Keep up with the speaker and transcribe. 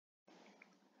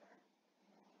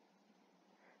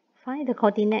Find the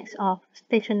coordinates of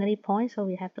stationary point. So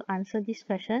we have to answer this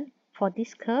question for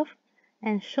this curve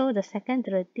and show the second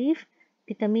derivative,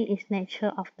 determine its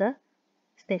nature of the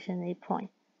stationary point.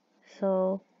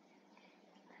 So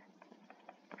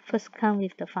first come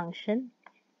with the function.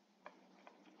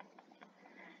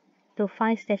 To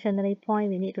find stationary point,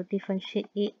 we need to differentiate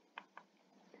it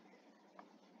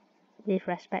with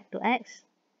respect to x.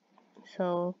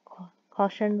 So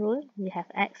quotient rule, we have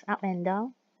x up and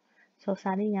down. So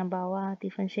salin yang bawah,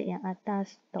 differentiate yang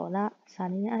atas, tolak.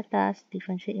 Salin yang atas,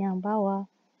 differentiate yang bawah.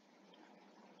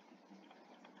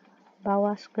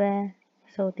 Bawah square.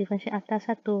 So differentiate atas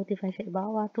 1, differentiate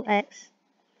bawah 2x.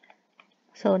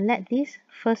 So let this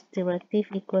first derivative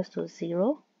equals to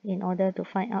 0 in order to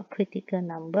find out critical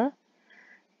number.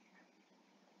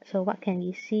 So what can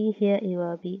we see here? It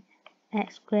will be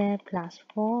x squared plus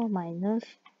 4 minus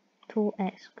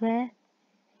 2x squared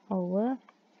over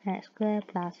x squared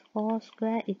plus 4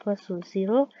 squared equals to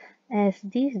 0. As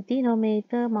this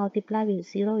denominator multiply with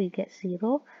 0, we get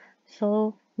 0.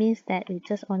 So means that we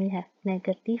just only have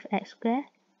negative x squared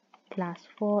plus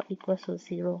 4 equals to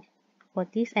 0. For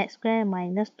this x squared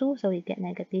minus 2, so we get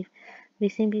negative. We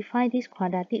simplify this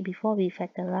quadratic before we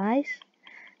factorize.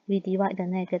 We divide the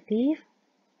negative.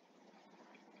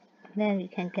 Then we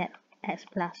can get x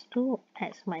plus 2,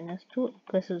 x minus 2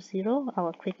 equals to 0.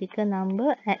 Our critical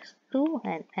number x2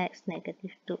 and x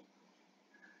negative 2.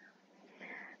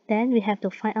 Then we have to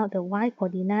find out the y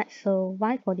coordinate. So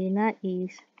y coordinate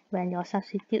is when you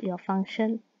substitute your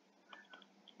function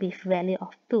with value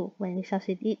of 2. When we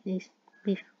substitute it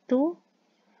with 2,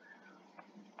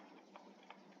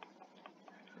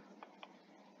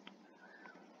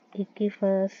 it gives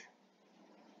us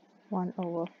 1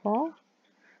 over 4.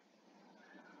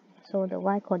 So the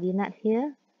y coordinate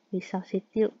here, we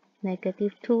substitute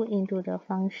negative 2 into the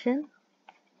function.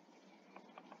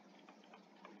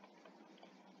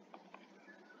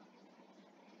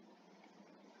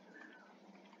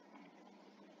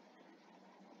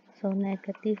 So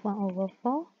negative 1 over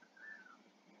 4.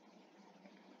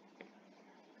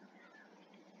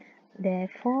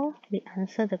 Therefore, we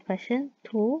answer the question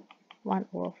 2, 1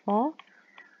 over 4,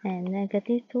 and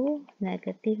negative 2,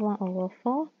 negative 1 over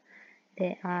 4.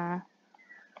 They are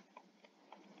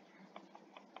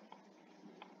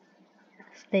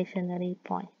stationary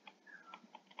point.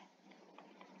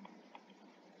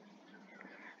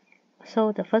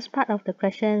 So the first part of the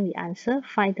question we answer,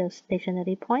 find the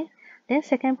stationary point. Then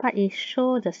second part is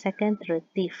show the second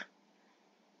derivative.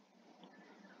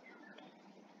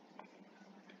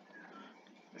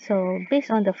 So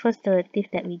based on the first derivative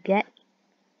that we get,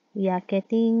 we are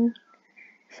getting,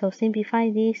 so simplify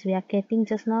this, we are getting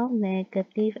just now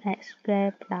negative x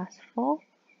squared plus 4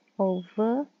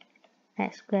 over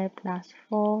x squared plus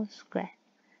 4 squared.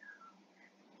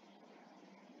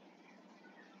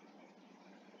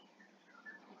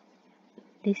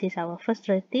 This is our first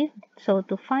derivative. So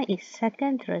to find its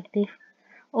second derivative,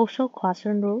 also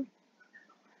quotient rule.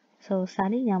 So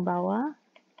salin yang bawah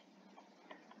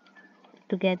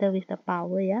together with the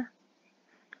power, ya.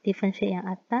 Differentiate yang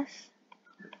atas,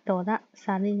 tolak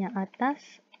salin yang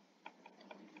atas,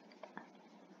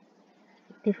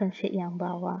 differentiate yang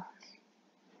bawah.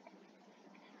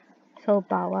 So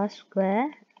bawah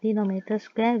square, denominator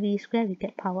square, v square, we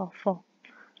get power of 4.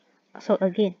 So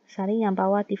again, salin yang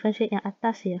bawah, differentiate yang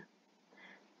atas here.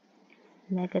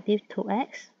 Negative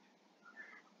 2x.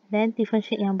 Then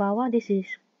differentiate yang bawah, this is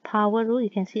power rule. You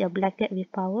can see a bracket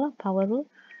with power, power rule.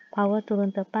 Power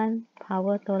turun depan,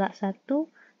 power tolak 1,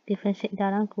 differentiate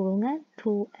dalam kurungan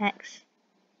 2x.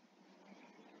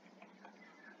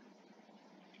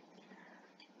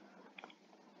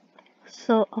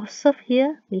 So observe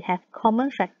here, we have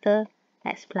common factor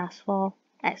x plus 4,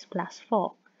 x plus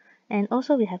 4. And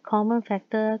also we have common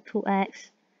factor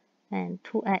 2x and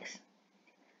 2x.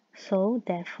 So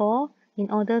therefore,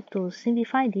 in order to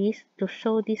simplify this, to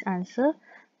show this answer,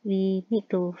 we need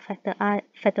to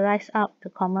factorize out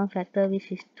the common factor,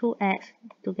 which is 2x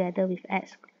together with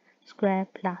x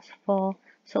squared plus 4.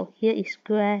 So here is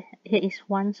square, here is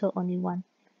 1, so only 1.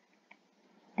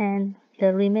 And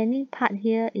the remaining part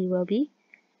here, it will be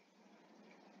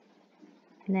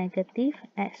negative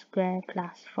x squared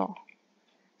plus 4.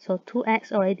 So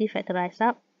 2x already factorized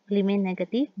out, remain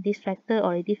negative. This factor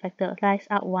already factorized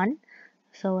out 1.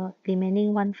 So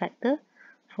remaining 1 factor.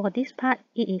 For this part,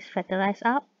 it is factorized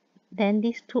out. Then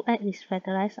this 2x is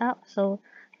factorized out. So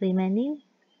remaining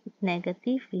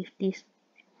negative with this.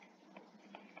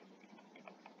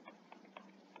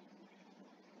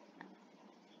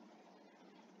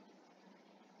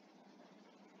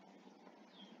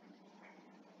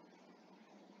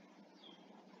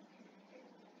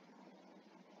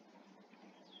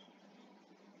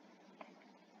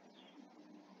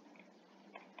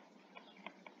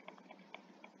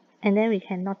 And then we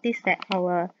can notice that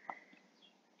our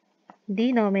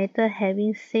denominator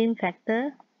having same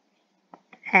factor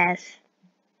as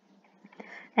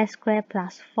x squared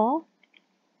plus 4.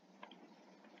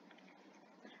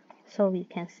 So we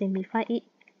can simplify it,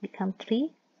 become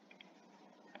 3.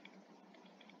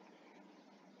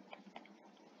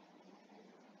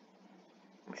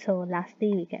 So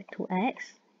lastly, we get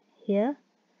 2x here,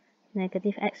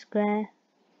 negative x squared,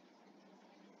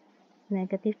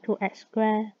 negative 2x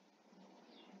squared,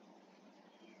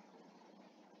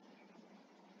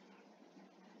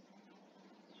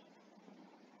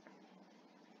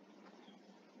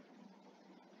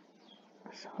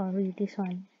 sorry, this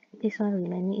one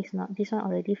remaining is not, this one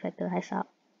already factorized out.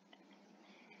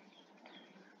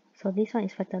 So this one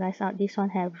is factorized out, this one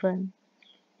haven't.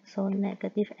 So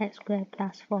negative x squared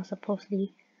plus 4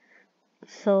 supposedly.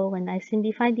 So when I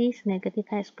simplify this, negative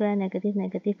x squared, negative,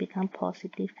 negative become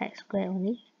positive x squared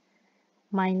only.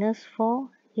 Minus 4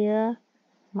 here,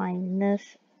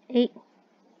 minus 8.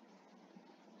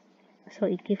 So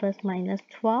it gives us minus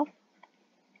 12.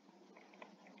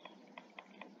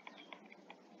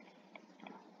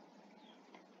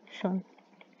 Shown.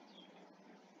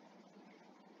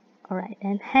 Alright,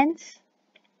 and hence,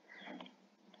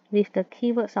 with the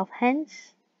keywords of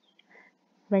hence,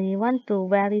 when you want to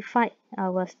verify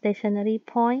our stationary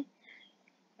point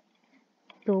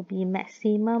to be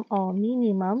maximum or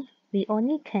minimum, we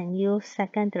only can use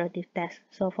second derivative test.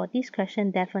 So for this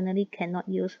question, definitely cannot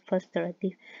use first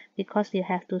derivative because you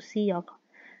have to see your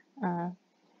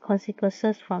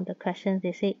consequences from the question.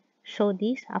 They say show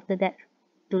this, after that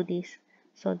do this.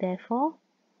 So therefore,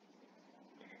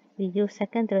 we use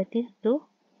second derivative to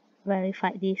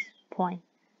verify this point.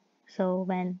 So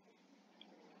when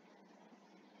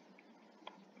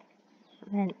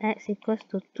x equals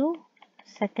to 2,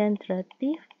 second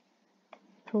derivative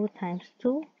 2 times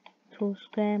 2, 2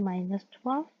 square minus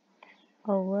 12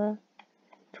 over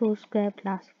 2 square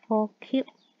plus 4 cube,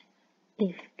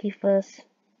 it gives us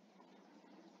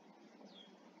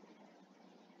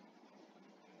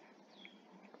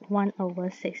 1 over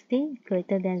 16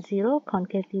 greater than 0,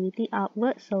 concavity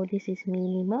outward, so this is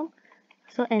minimum.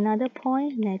 So another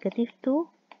point, negative 2.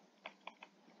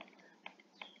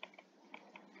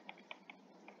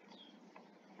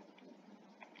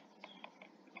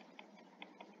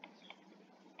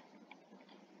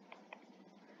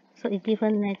 So it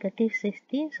given negative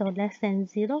 16, so less than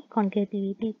 0,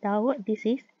 concavity downward, this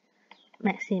is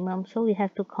maximum. So we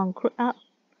have to conclude out.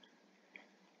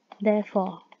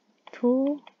 Therefore,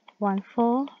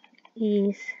 214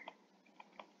 is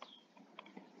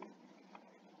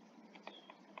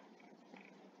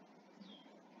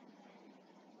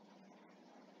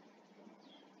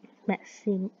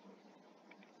maximum.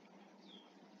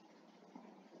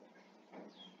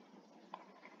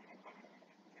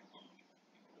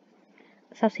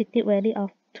 Substitute value of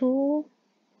 2,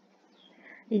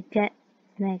 it get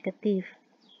negative.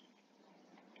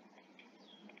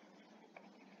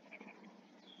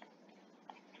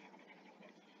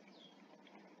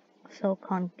 So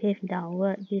concave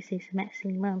downward, this is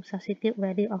maximum. Substitute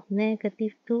value of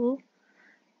negative 2,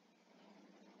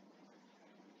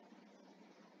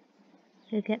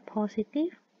 you get positive.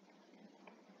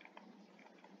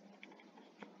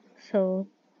 So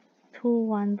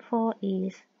 214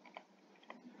 is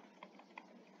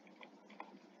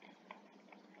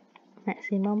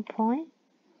maximum point,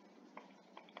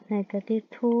 negative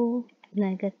 2,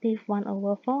 negative 1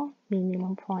 over 4,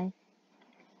 minimum point.